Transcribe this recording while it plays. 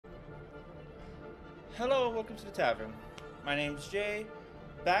Hello and welcome to the tavern. My name's Jay,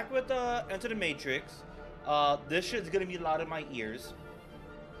 back with Enter the Matrix. This shit's gonna be loud in my ears.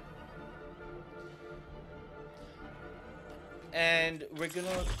 And we're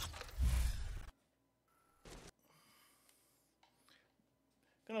gonna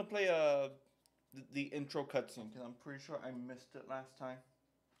play the intro cutscene because I'm pretty sure I missed it last time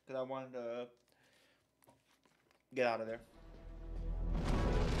because I wanted to get out of there.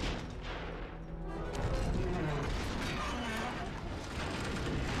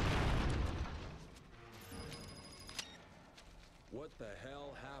 What the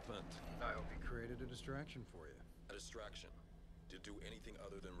hell happened? I hope he created a distraction for you. A distraction. Did do anything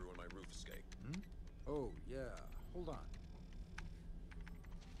other than ruin my roof escape. Oh, yeah. Hold on.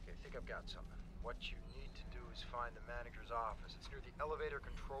 Okay, I think I've got something. What you need to do is find the manager's office. It's near the elevator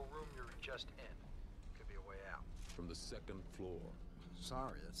control room you're just in. Could be a way out. From the second floor.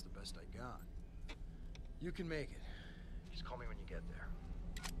 Sorry, that's the best I got. You can make it. Just call me when you get there.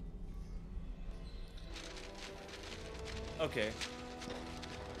 Okay.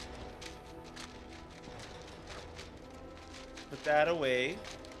 Put that away.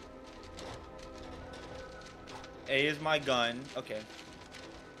 A is my gun. Okay.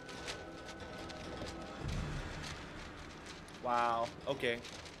 Wow. Okay.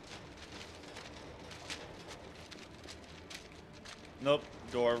 Nope.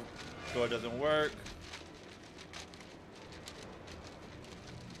 Door doesn't work.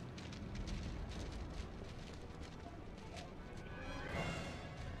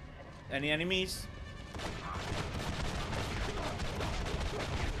 Any enemies?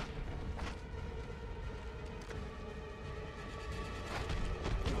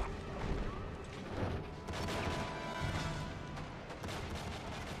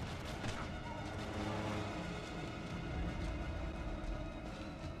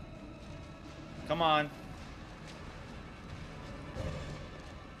 Come on.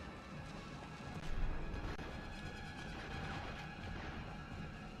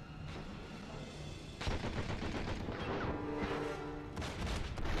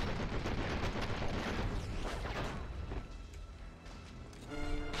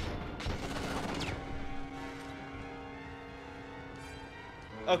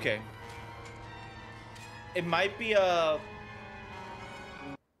 Okay. It might be a...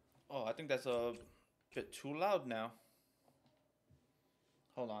 Oh, I think that's a bit too loud now.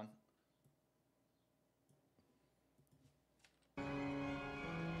 Hold on.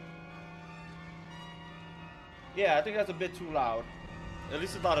 Yeah, I think that's a bit too loud. At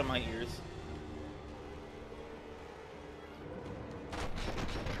least it's loud in my ears.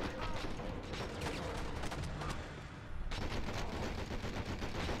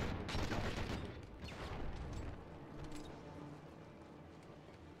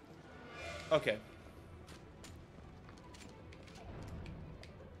 Okay.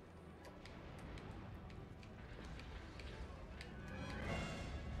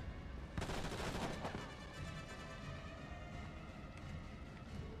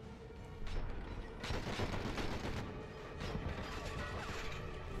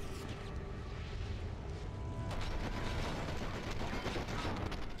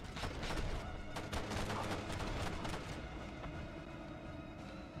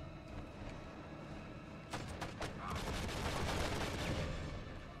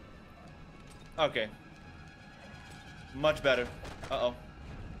 Okay. Much better. Uh-oh.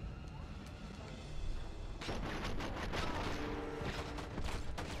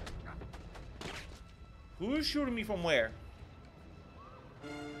 Who is shooting me from where?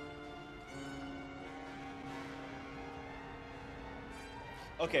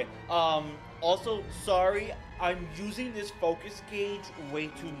 Okay. Also, sorry, I'm using this focus gauge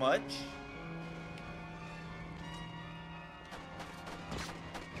way too much.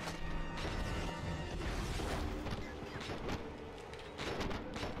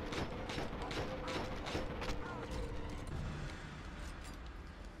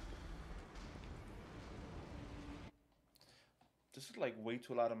 This is like way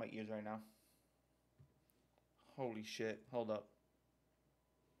too loud in my ears right now. Holy shit. Hold up.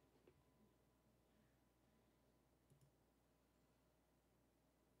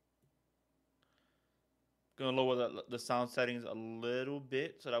 Gonna lower the sound settings a little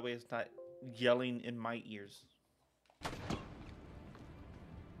bit so that way it's not yelling in my ears.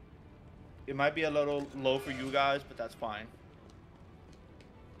 It might be a little low for you guys, but that's fine.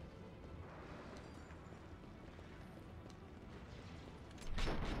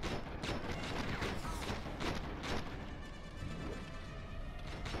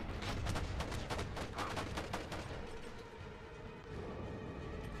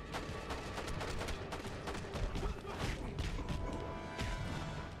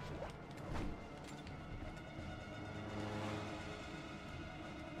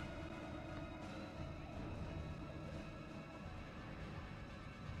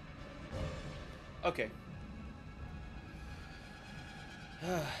 Okay.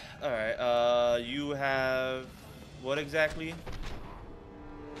 Alright, you have... what exactly?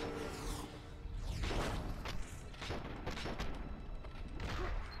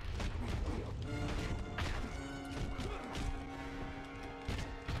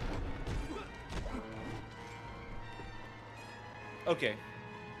 Okay.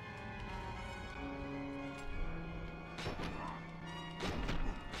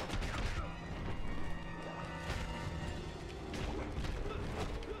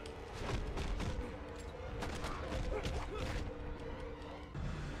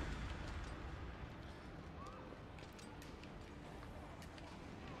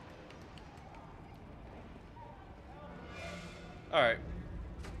 Alright.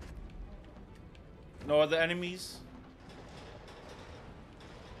 No other enemies?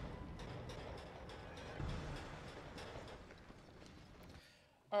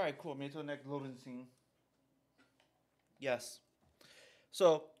 Alright, cool. Made to the next loading scene. Yes.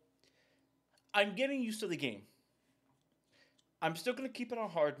 So, I'm getting used to the game. I'm still going to keep it on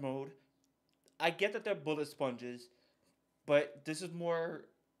hard mode. I get that they're bullet sponges, but this is more...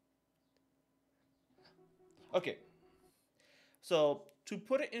 Okay. So, to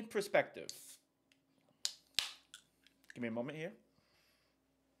put it in perspective... Give me a moment here.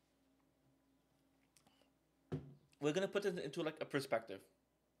 We're going to put this into like a perspective.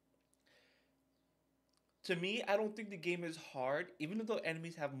 To me, I don't think the game is hard. Even though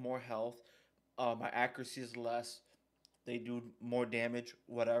enemies have more health, my accuracy is less. They do more damage,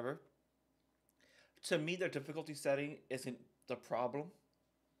 whatever. To me, their difficulty setting isn't the problem.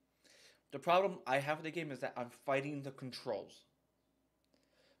 The problem I have with the game is that I'm fighting the controls.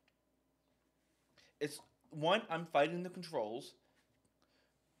 It's one, I'm fighting the controls,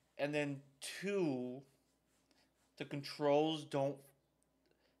 and then two, the controls don't.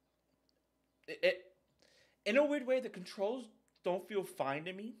 In a weird way, the controls don't feel fine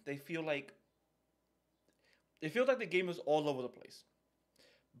to me. They feel like the game is all over the place.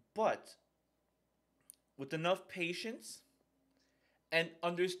 But with enough patience and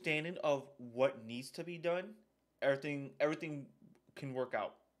understanding of what needs to be done, everything can work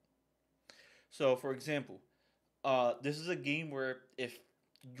out. So, for example, this is a game where if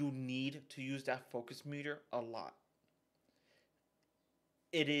you need to use that focus meter a lot,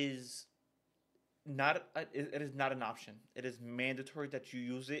 it is not an option. It is mandatory that you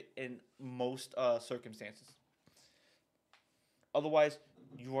use it in most circumstances. Otherwise,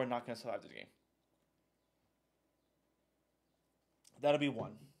 you are not going to survive this game. That'll be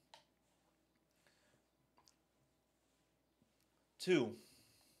one. Two,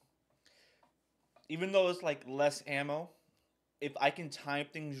 even though it's like less ammo, if I can time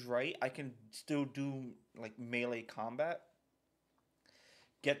things right, I can still do like melee combat,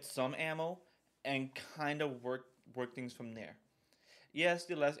 get some ammo, and kind of work things from there. Yes,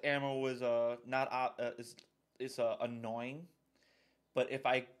 the less ammo is not is annoying, but if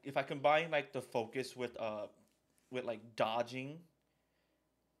I combine like the focus with like dodging,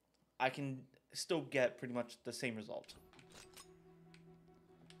 I can still get pretty much the same result.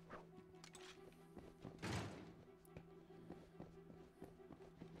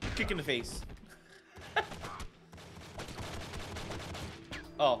 Kick in the face.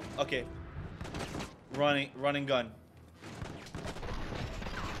 Oh, okay. Running gun.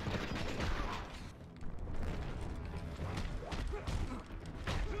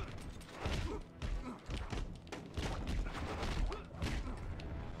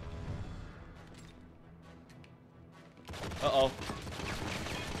 Uh-oh.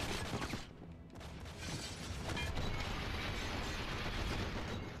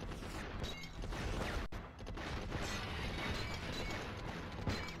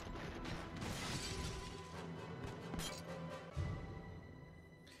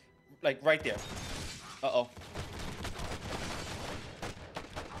 Like right there. Uh-oh.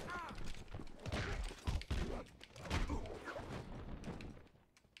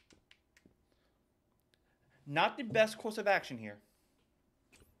 Not the best course of action here.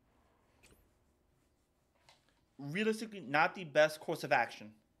 Realistically, not the best course of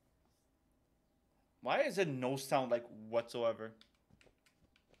action. Why is there no sound like whatsoever?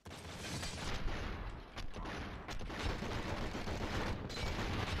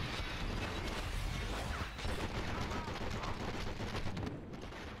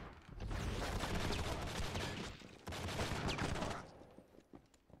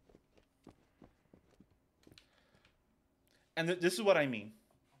 And this is what I mean.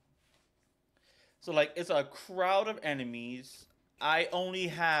 So, like, it's a crowd of enemies. I only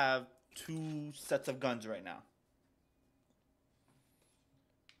have 2 sets of guns right now.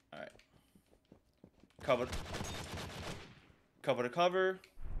 Alright. Cover. Cover to cover.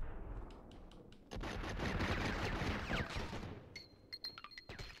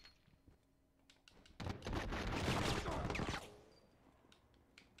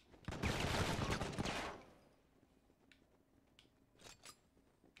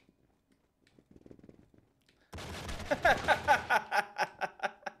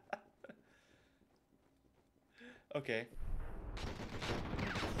 Okay.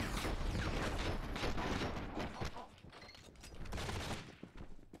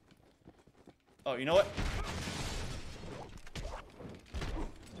 Oh, you know what?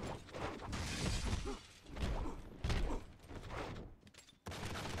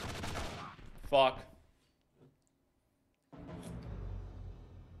 Fuck.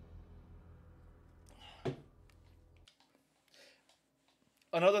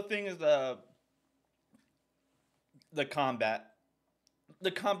 Another thing is the combat.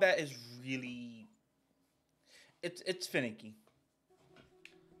 The combat is really it's finicky.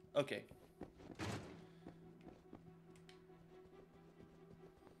 Okay.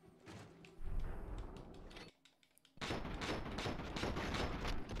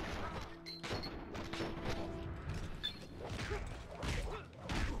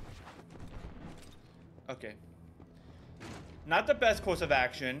 Okay. Not the best course of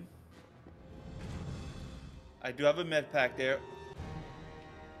action. I do have a med pack there.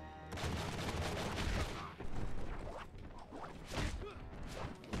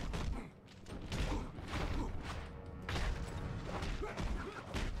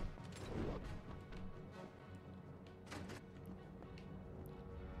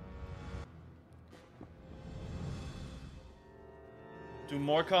 Do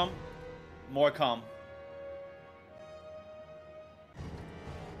more come? More come.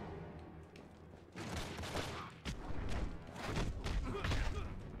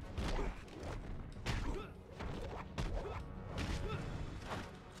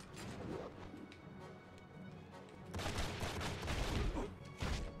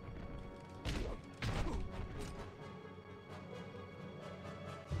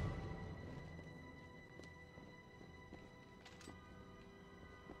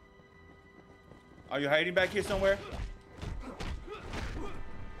 Are you hiding back here somewhere?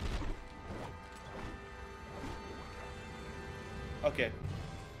 Okay.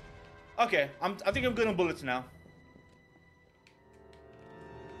 Okay, I think I'm good on bullets now.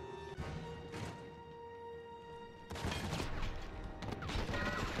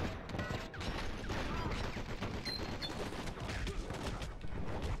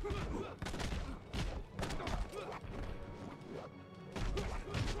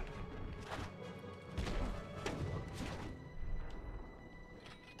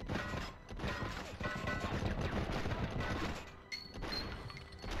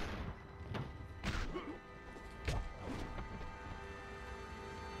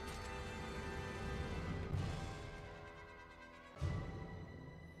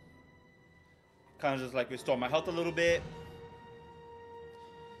 Kind of just like restore my health a little bit.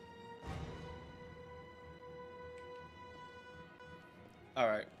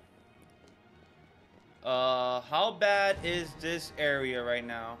 Alright. How bad is this area right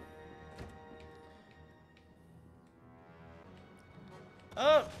now?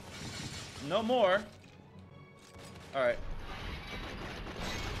 Oh, no more. Alright.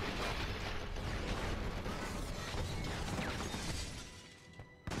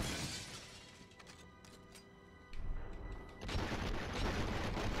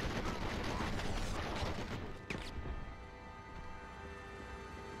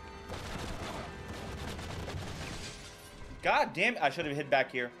 God damn it, I should have hid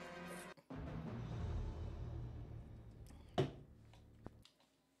back here.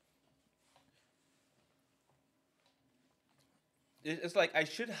 It's like I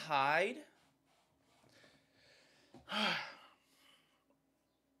should hide.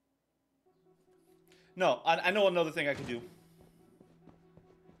 No, I know another thing I can do.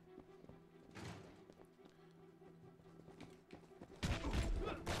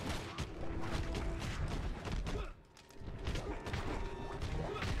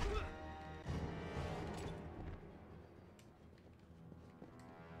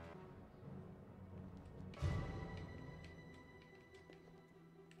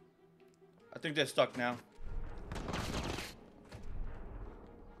 I think they're stuck now.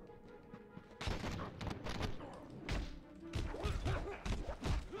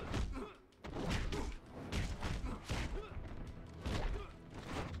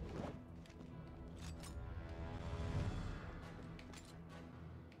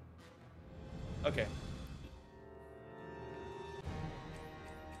 Okay.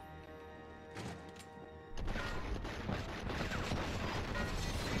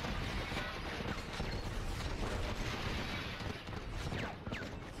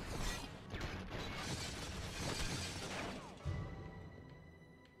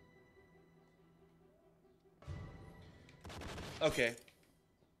 Okay.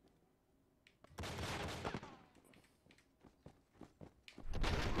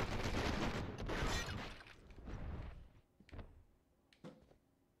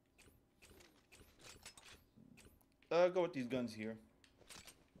 Go with these guns here.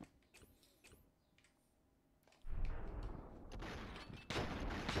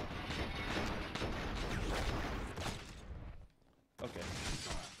 Okay.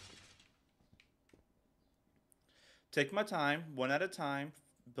 Take my time, one at a time.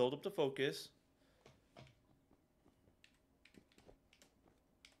 Build up the focus.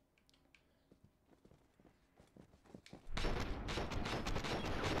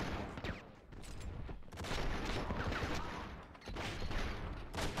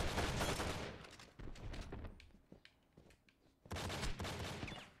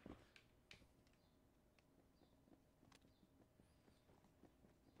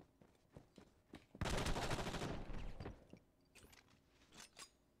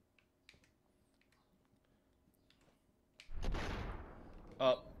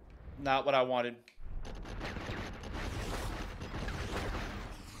 Oh, not what I wanted.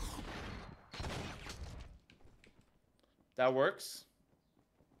 That works.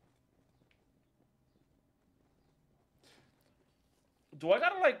 Do I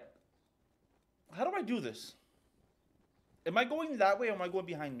gotta like... How do I do this? Am I going that way or am I going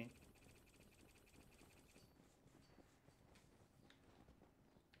behind me?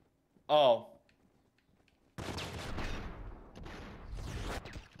 Oh.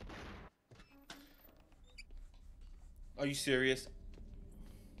 Are you serious?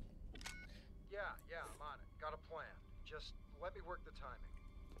 Yeah, I'm on it. Got a plan. Just let me work the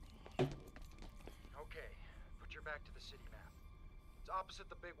timing. Okay, put your back to the city map. It's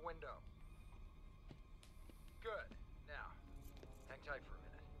opposite the big window. Good. Now, hang tight for a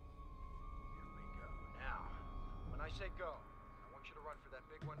minute. Here we go. Now, when I say go, I want you to run for that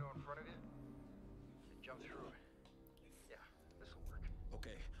big window in front of you and jump through it. Yeah, this'll work.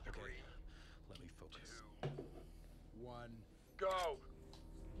 Okay. 3, Let me focus. 2, 1, go!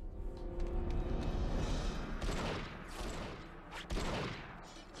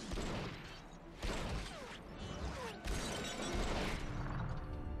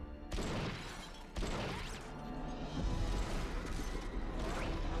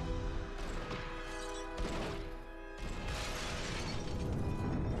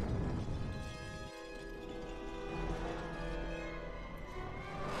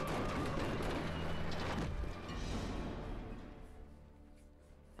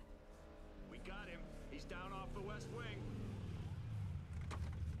 Down off the west wing.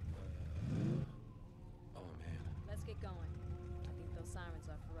 Oh man. Let's get going. I think those sirens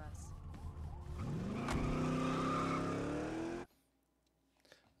are for us.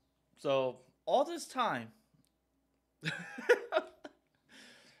 So, all this time...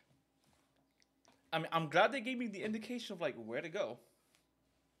 I mean, I'm glad they gave me the indication of, like, where to go.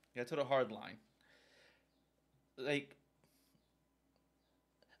 Get to the hard line. Like...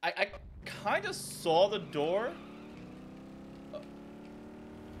 I kind of saw the door.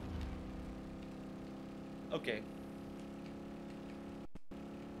 Okay.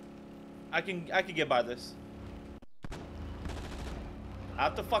 I can get by this.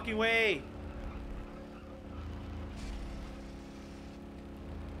 Out the fucking way.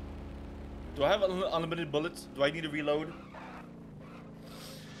 Do I have unlimited bullets? Do I need to reload?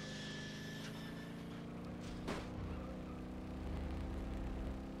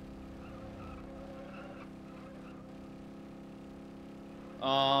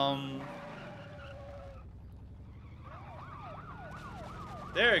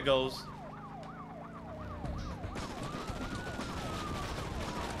 There it goes.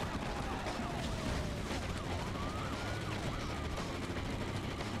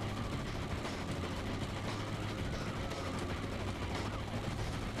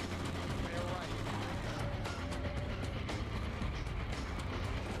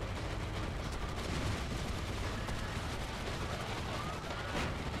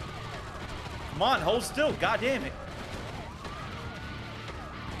 Come on, hold still. God damn it.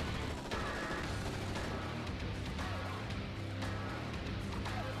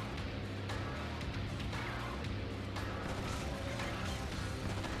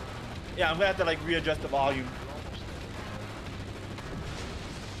 Yeah, I'm gonna have to like readjust the volume.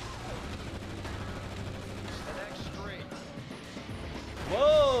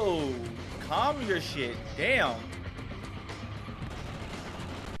 Whoa! Calm your shit. Damn.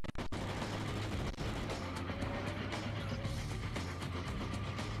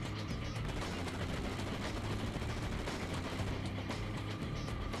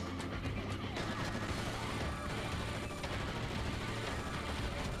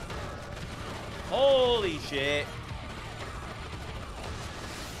 Holy shit.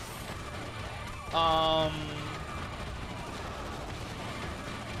 I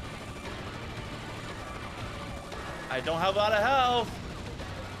don't have a lot of health.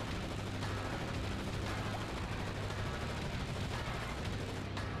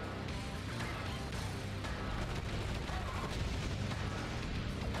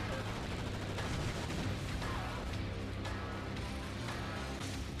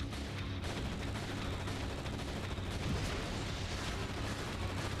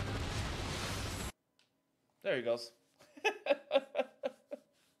 There he goes.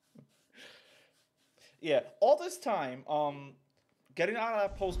 Yeah, all this time, getting out of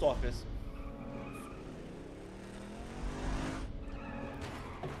that post office.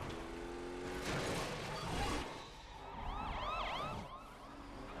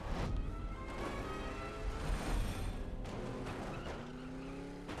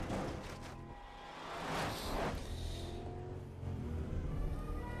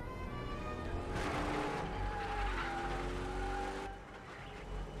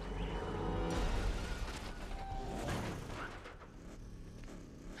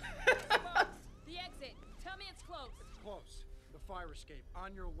 The exit. Tell me it's close. It's close. The fire escape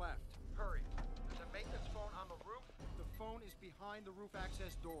on your left. Hurry. There's a maintenance phone on the roof. The phone is behind the roof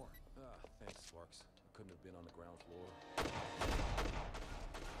access door. Ah, thanks, Sparks. I couldn't have been on the ground floor.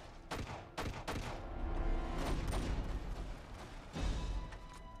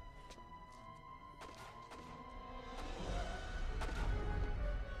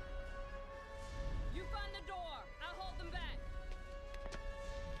 You find the door. I'll hold them back.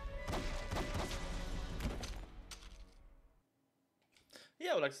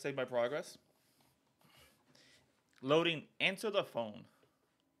 Yeah, I would like to save my progress. Loading, answer the phone.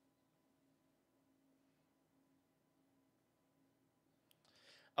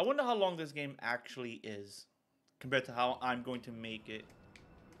 I wonder how long this game actually is compared to how I'm going to make it.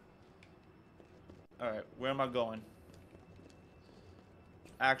 Alright, where am I going?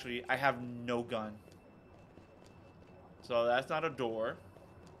 Actually, I have no gun. So that's not a door.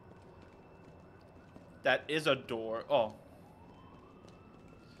 That is a door. Oh.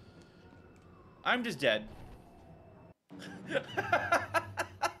 I'm just dead.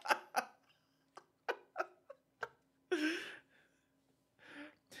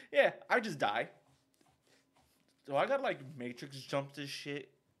 Yeah, I just die. So I got like Matrix jump this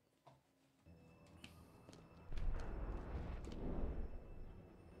shit.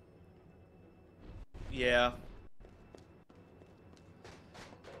 Yeah.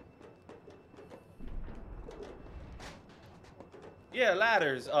 Yeah,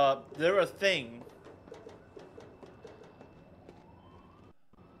 ladders. They're a thing.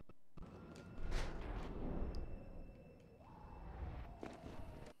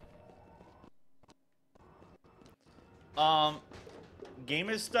 Game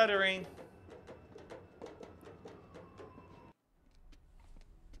is stuttering.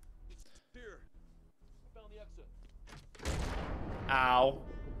 Here. Found the exit. Ow.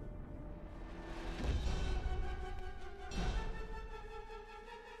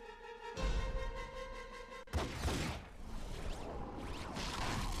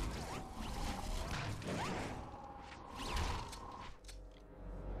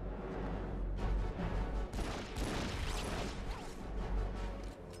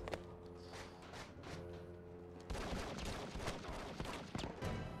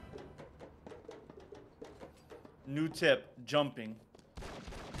 New tip, jumping.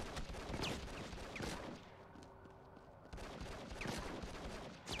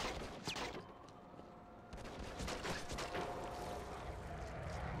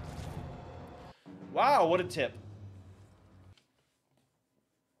 Wow, what a tip.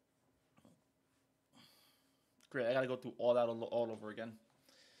 Great, I gotta go through all that all over again.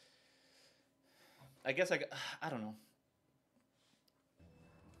 I guess I don't know.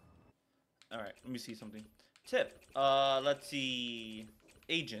 Alright, let me see something. Tip. Let's see.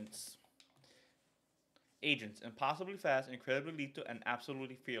 Agents. Agents, impossibly fast, incredibly lethal, and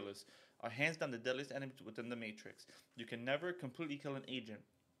absolutely fearless, are hands down the deadliest enemies within the Matrix. You can never completely kill an agent.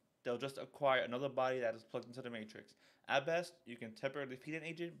 They'll just acquire another body that is plugged into the Matrix. At best, you can temporarily defeat an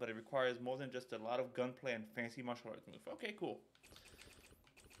agent, but it requires more than just a lot of gunplay and fancy martial arts moves. Okay, cool.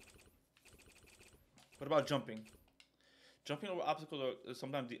 What about jumping? Jumping over obstacles is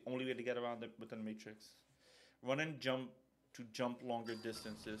sometimes the only way to get around within the Matrix. Run and jump to jump longer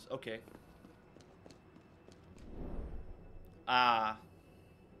distances. Okay. Ah.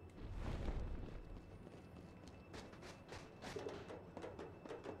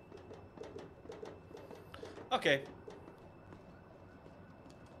 Okay.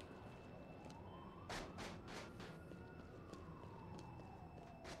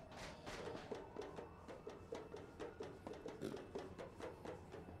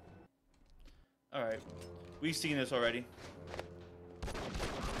 Alright. We've seen this already.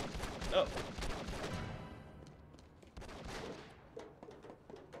 Oh.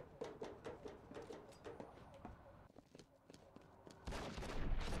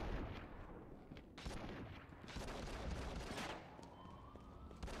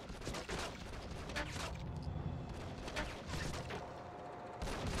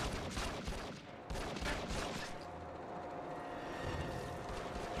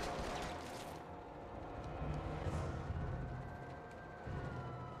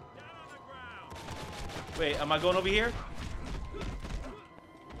 Wait, am I going over here?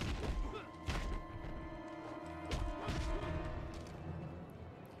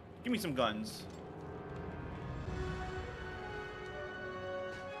 Give me some guns.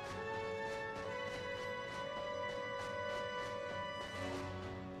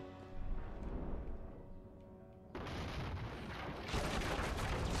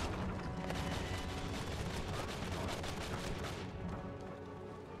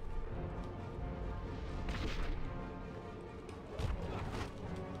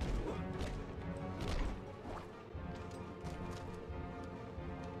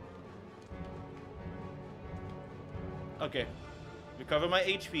 Okay, recover my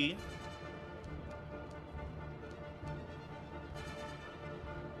HP.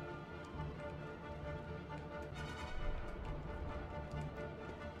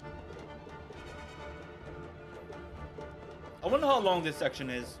 I wonder how long this section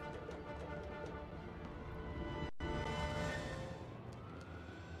is.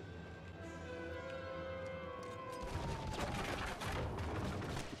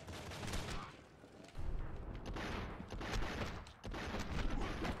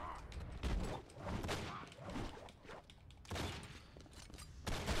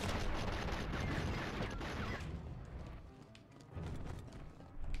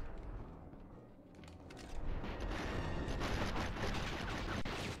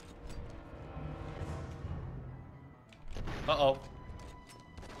 Uh-oh.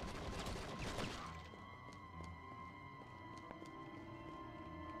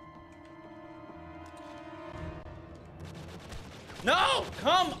 No!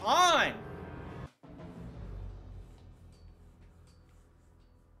 Come on!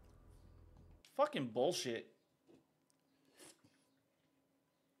 Fucking bullshit.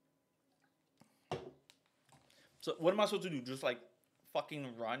 So what am I supposed to do? Just like fucking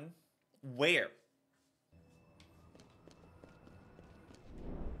run? Where?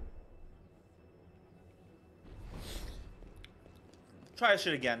 Try this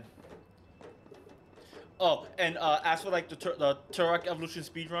shit again. Oh, and as for like the Turok Evolution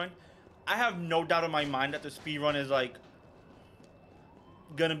speedrun, I have no doubt in my mind that the speedrun is like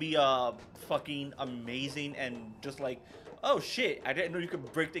gonna be fucking amazing and just like, oh shit, I didn't know you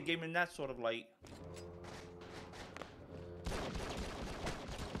could break the game in that sort of light.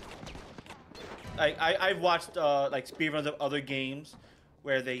 I've watched like speedruns of other games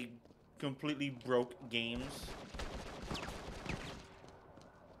where they completely broke games.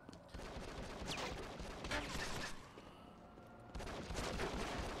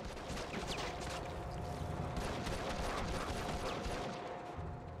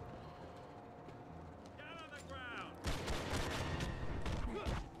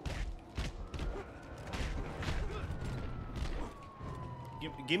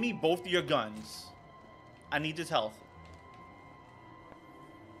 Give me both of your guns. I need this health.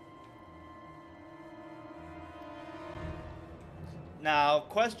 Now,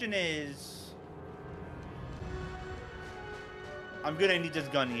 question is, I'm gonna need this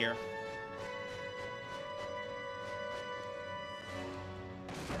gun here.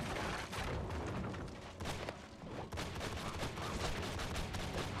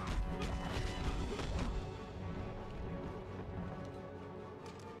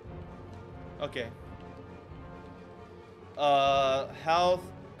 Okay. Health,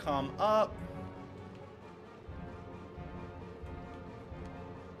 come up.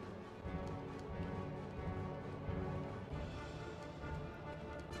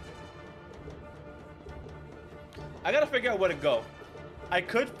 I gotta figure out where to go. I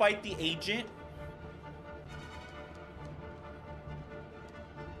could fight the agent.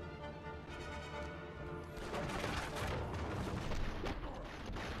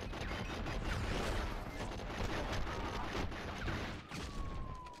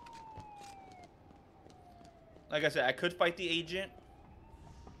 Like I said, I could fight the agent.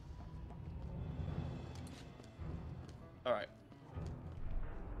 Alright.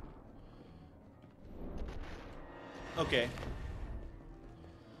 Okay.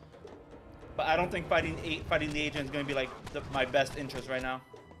 But I don't think fighting the agent is going to be like my best interest right now.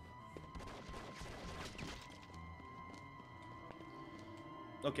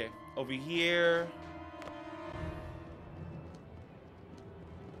 Okay, over here.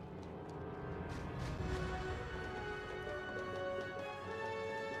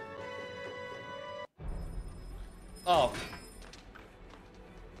 Oh.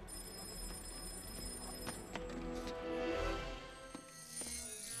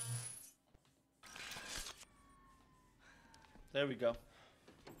 There we go.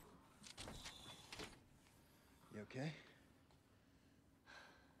 You okay?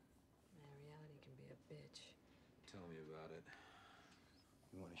 Man, reality can be a bitch. Tell me about it.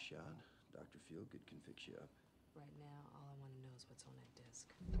 You want a shot? Dr. Feelgood can fix you up. Right now, all I want to know is what's on that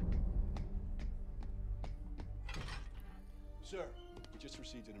disc. Sir, we just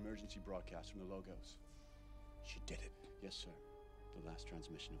received an emergency broadcast from the Logos. She did it. Yes, sir. The last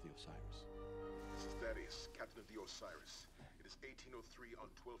transmission of the Osiris. This is Thaddeus, captain of the Osiris. It is 1803 on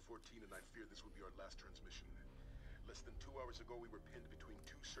 1214, and I fear this will be our last transmission. Less than 2 hours ago, we were pinned between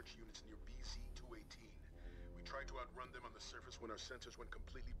two search units near BZ-218. We tried to outrun them on the surface when our sensors went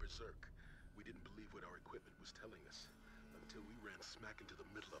completely berserk. We didn't believe what our equipment was telling us, until we ran smack into the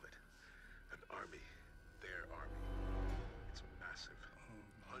middle of it. An army. Their army. It's massive.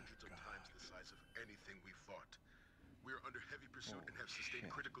 Hundreds of times the size of anything we fought. We are under heavy pursuit and have sustained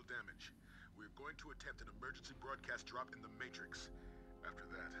critical damage. We're going to attempt an emergency broadcast drop in the Matrix. After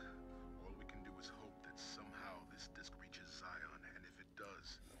that, all we can do is hope that somehow this disc reaches Zion, and if it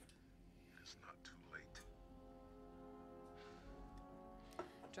does, it is not too late.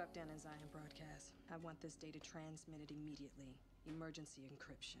 Drop down a Zion broadcast. I want this data transmitted immediately. Emergency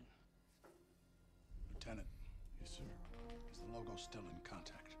encryption. Lieutenant. Yes, sir. Is the Logo still in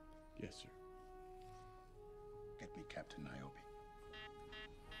contact? Yes, sir. Get me Captain Niobe.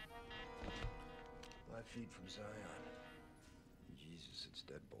 5 feet from Zion. Jesus, it's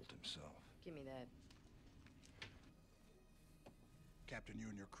Deadbolt himself. Give me that. Captain, you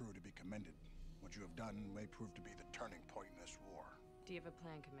and your crew to be commended. What you have done may prove to be the turning point in this war. Do you have a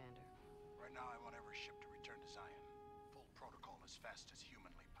plan, Commander? Right now, I want every ship to return to Zion. Full protocol as fast as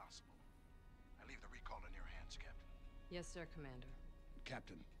humanly possible. I leave the recall in your hands, Captain. Yes, sir, Commander.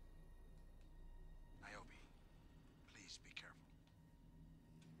 Captain. Niobe, please be careful.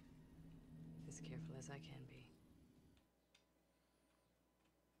 As careful as I can be.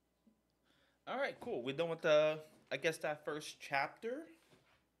 All right, cool. We're done with the, I guess, that first chapter.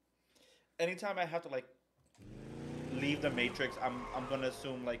 Anytime I have to like leave the Matrix, I'm gonna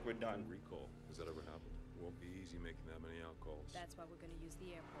assume like we're done. Recall. Has that ever happened? Won't be easy making that many outcalls. That's why we're gonna use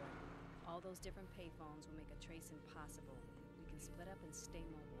the airport. All those different payphones will make a trace impossible. We can split up and stay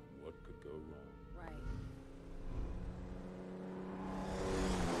mobile. What could go wrong? Right.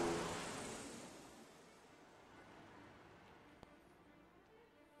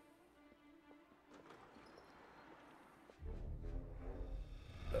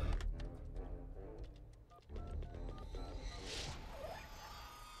 You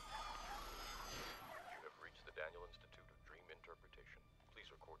have reached the Daniel Institute of Dream Interpretation. Please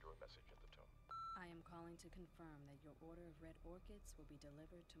record your message at the tone. I am calling to confirm that your order of red orchids will be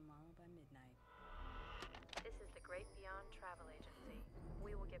delivered tomorrow by midnight. This is the Great Beyond Travel Agency.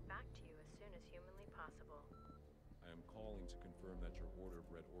 We will get back to you as soon as humanly possible. I am calling to confirm that your order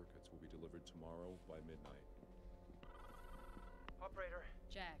of red orchids will be delivered tomorrow by midnight. Operator,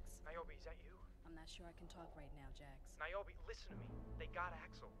 Jax, Niobe, is that you? I'm not sure I can talk right now, Jax. Niobe, listen to me. They got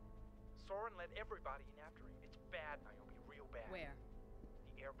Axel. Soren led everybody in after him. It's bad, Niobe, real bad. Where?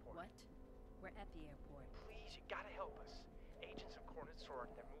 The airport. What? We're at the airport. Please, you gotta help us. Agents have cornered Soren.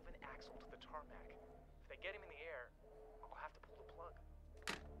 They're moving Axel to the tarmac. If they get him in the air, I'll have to pull the plug.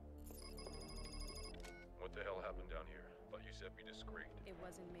 What the hell happened down here? Thought you said be discreet. It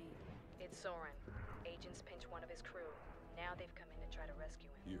wasn't me. It's Soren. Agents pinched one of his crew. Now they've come in to try to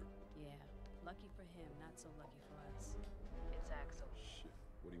rescue him. Here. Yeah. Lucky for him, not so lucky for us. It's Axel. Shit.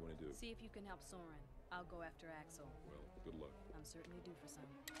 What do you want to do? See if you can help Soren. I'll go after Axel. Well, good luck. I'm certainly due for some.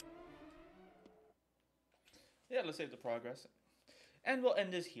 Yeah, let's save the progress. And we'll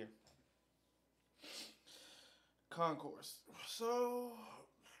end this here. Concourse. So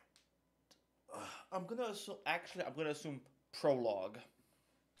I'm gonna assume prologue.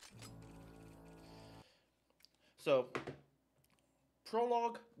 So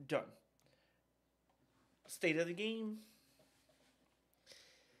prologue done. State of the game.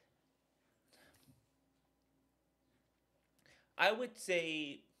 I would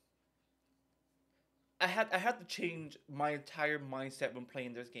say I had to change my entire mindset when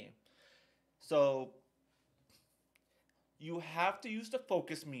playing this game. So you have to use the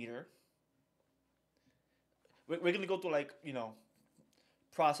focus meter. We're gonna go through like,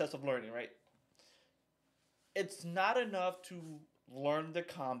 process of learning, right? It's not enough to learn the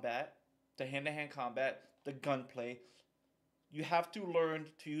combat, the hand-to-hand combat, the gunplay. You have to learn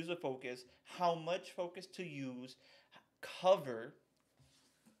to use a focus, how much focus to use, cover,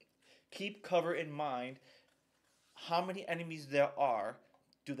 keep cover in mind, how many enemies there are,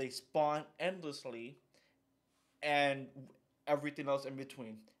 do they spawn endlessly, and everything else in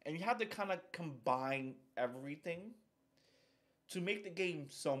between. And you have to kind of combine everything to make the game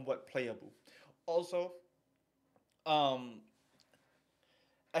somewhat playable. Also, I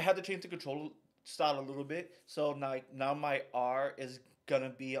had to change the control style a little bit. So now my R is gonna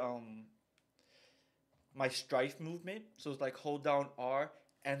be my strife movement. So it's like hold down R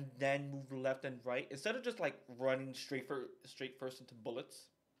and then move left and right instead of just like running straight first into bullets.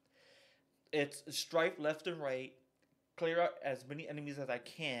 It's strife left and right, clear out as many enemies as I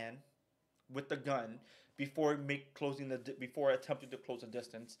can with the gun before attempting to close the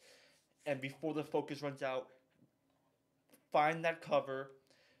distance, and before the focus runs out, find that cover,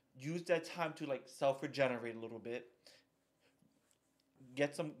 use that time to like self regenerate a little bit,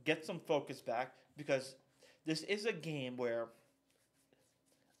 get some focus back, because this is a game where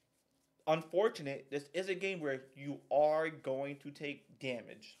this is a game where you are going to take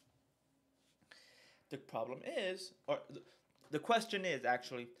damage. The problem is, or the question is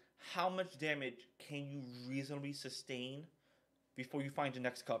actually, how much damage can you reasonably sustain before you find your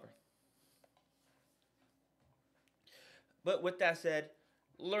next cover? But with that said,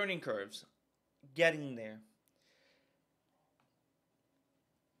 learning curves, getting there.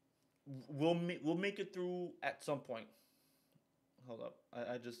 We'll make it through at some point. Hold up,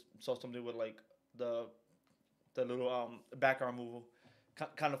 I just saw something with like the little background movement,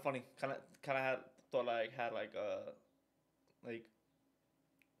 kind of funny, kind of had thought I had like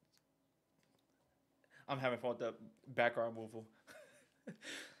I'm having fun with the background movement.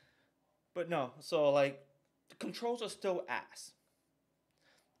 But no, so like the controls are still ass.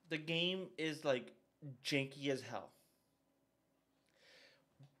 The game is like janky as hell.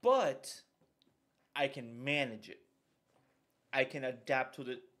 But I can manage it. I can adapt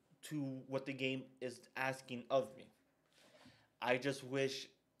to what the game is asking of me. I just wish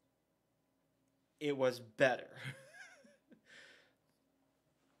it was better.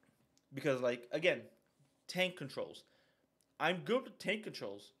 Because like again, tank controls. I'm good with tank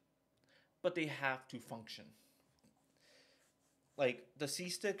controls, but they have to function. Like the C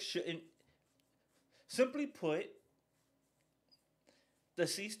stick shouldn't, simply put, the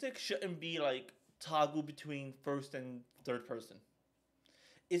C stick shouldn't be like toggle between first and third person.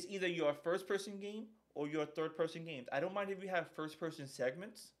 It's either your first person game or your third person games. I don't mind if you have first person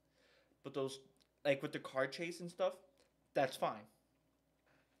segments, but those like with the car chase and stuff, that's fine.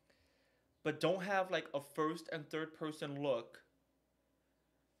 But don't have like a first and third person look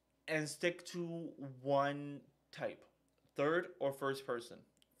and stick to one type, third or first person,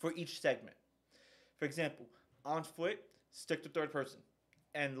 for each segment. For example, on foot, stick to third person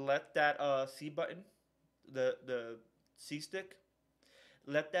and let that C button, the C stick,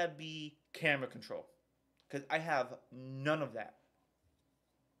 let that be camera control, because I have none of that.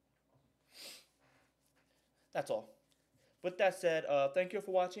 That's all. With that said, thank you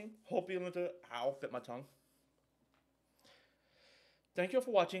for watching. Hope you enjoyed. Ow, bit my tongue. Thank you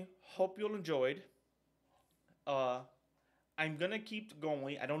for watching. Hope you enjoyed. I'm gonna keep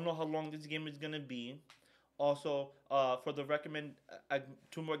going. I don't know how long this game is gonna be. Also, for the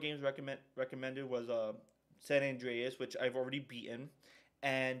two more games recommended was San Andreas, which I've already beaten,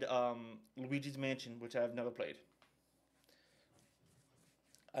 and Luigi's Mansion, which I've never played.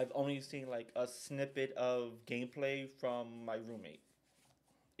 I've only seen like a snippet of gameplay from my roommate,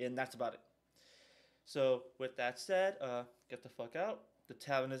 and that's about it. So with that said, get the fuck out. The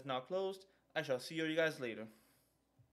tavern is now closed. I shall see you guys later.